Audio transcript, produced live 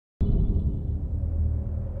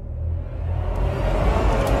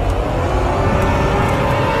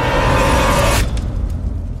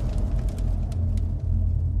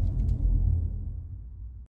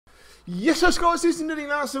Yes, guys, this is Nilly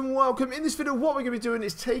Lass and welcome. In this video, what we're going to be doing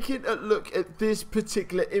is taking a look at this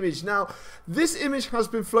particular image. Now, this image has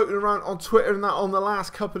been floating around on Twitter and that on the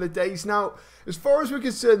last couple of days. Now, as far as we're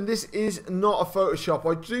concerned, this is not a Photoshop.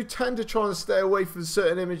 I do tend to try and stay away from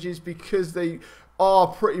certain images because they are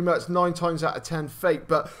pretty much 9 times out of 10 fake,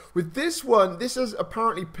 but with this one, this has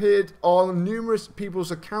apparently appeared on numerous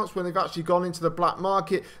people's accounts when they've actually gone into the black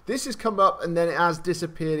market. This has come up and then it has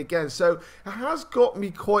disappeared again, so it has got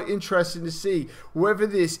me quite interested to see whether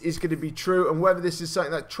this is going to be true and whether this is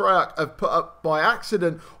something that Treyarch have put up by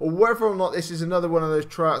accident or whether or not this is another one of those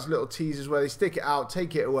Treyarch's little teasers where they stick it out,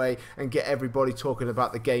 take it away and get everybody talking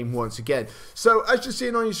about the game once again. So as you're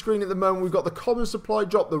seeing on your screen at the moment, we've got the common supply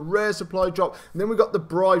drop, the rare supply drop, and then we've got the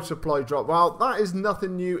bribe supply drop. Well, that is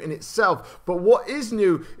nothing new in itself, but what is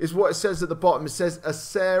new is what it says at the bottom. It says a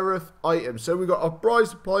Seraph item. So we've got a bribe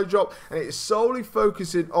supply drop and it's solely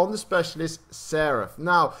focusing on the specialist Seraph.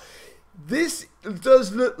 Now, this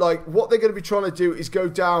does look like what they're going to be trying to do is go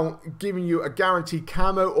down giving you a guaranteed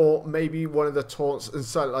camo or maybe one of the taunts and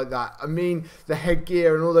something like that. I mean, the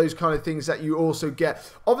headgear and all those kind of things that you also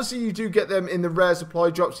get. Obviously, you do get them in the rare supply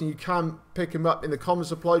drops and you can pick them up in the common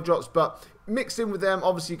supply drops, but mixed in with them,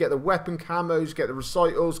 obviously you get the weapon camos, you get the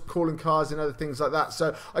recitals, calling cards and other things like that.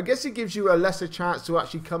 So I guess it gives you a lesser chance to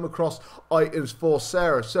actually come across items for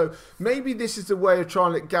Seraph. So maybe this is the way of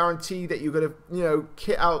trying to guarantee that you're going to, you know,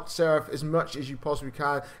 kit out Seraph as much as you possibly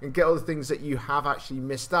can and get all the things that you have actually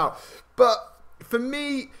missed out. But for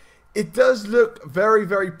me, it does look very,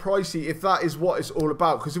 very pricey if that is what it's all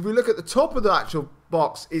about. Because if we look at the top of the actual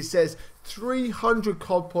box, it says 300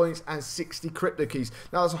 COD points and 60 crypto keys.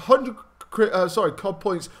 Now that's 100 COD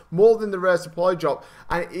points more than the rare supply drop,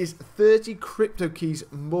 and it is 30 crypto keys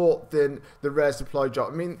more than the rare supply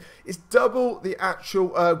drop. I mean, it's double the actual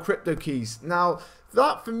crypto keys. Now,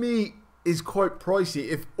 that for me is quite pricey.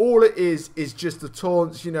 If all it is just the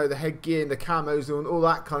taunts, you know, the headgear and the camos and all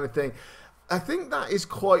that kind of thing, I think that is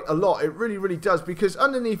quite a lot. It really, really does, because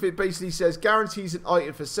underneath it basically says guarantees an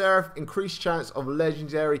item for Seraph, increased chance of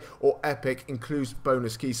legendary or epic, includes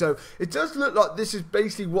bonus key. So it does look like this is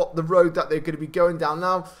basically what the road that they're going to be going down.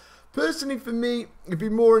 Now, personally for me, it'd be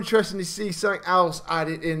more interesting to see something else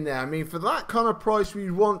added in there. I mean, for that kind of price,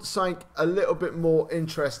 we want something a little bit more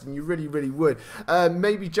interesting. You really, really would.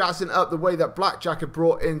 Maybe jazzing up the way that Blackjack had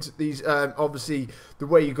brought into these, obviously, the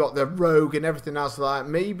way you got the rogue and everything else like that.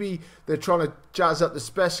 Maybe they're trying to jazz up the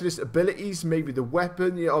specialist abilities, maybe the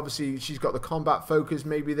weapon. You know, obviously, she's got the combat focus.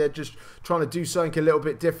 Maybe they're just trying to do something a little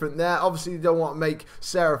bit different there. Obviously, they don't want to make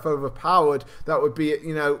Seraph overpowered. That would be,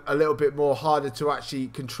 you know, a little bit more harder to actually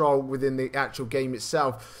control within the actual game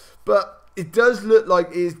itself. But it does look like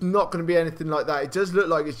it's not going to be anything like that. It does look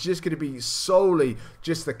like it's just going to be solely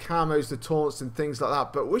just the camos, the taunts and things like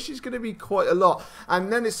that, but which is going to be quite a lot.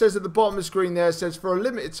 And then it says at the bottom of the screen there, it says for a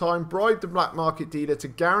limited time, bribe the black market dealer to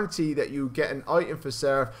guarantee that you get an item for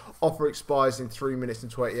Seraph. Offer expires in 3 minutes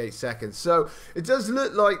and 28 seconds. So it does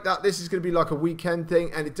look like that this is going to be like a weekend thing,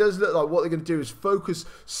 and it does look like what they're going to do is focus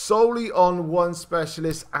solely on one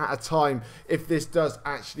specialist at a time if this does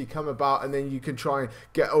actually come about, and then you can try and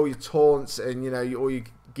get all your taunts and, you know, all your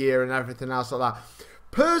gear and everything else like that.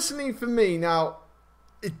 Personally, for me, now,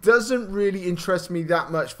 it doesn't really interest me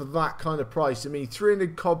that much for that kind of price. I mean,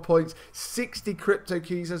 300 COD points, 60 crypto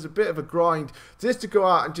keys, there's a bit of a grind just to go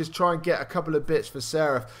out and just try and get a couple of bits for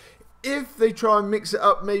Seraph. If they try and mix it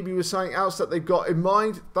up maybe with something else that they've got in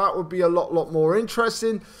mind, that would be a lot more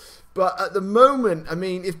interesting. But at the moment, I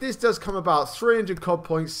mean, if this does come about, 300 COD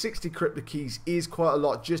points, 60 crypto keys is quite a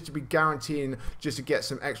lot just to be guaranteeing just to get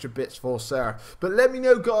some extra bits for Seraph. But let me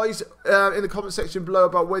know, guys, in the comment section below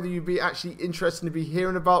about whether you'd be actually interested to be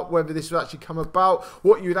hearing about whether this would actually come about,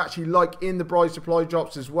 what you would actually like in the bribe supply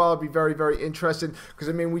drops as well. It'd be very, very interesting, because,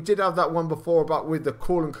 I mean, we did have that one before about with the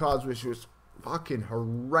calling cards, which was fucking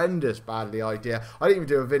horrendous badly idea. I didn't even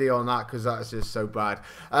do a video on that because that's just so bad.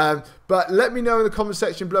 But let me know in the comment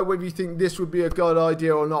section below whether you think this would be a good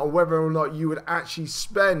idea or not, or whether or not you would actually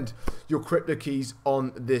spend your crypto keys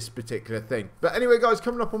on this particular thing. But anyway, guys,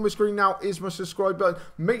 coming up on my screen now is my subscribe button.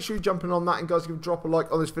 Make sure you're jumping on that, and guys, drop a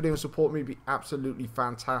like on this video and support me. It'd be absolutely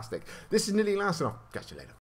fantastic. This is Nilly Lass, and I'll catch you later.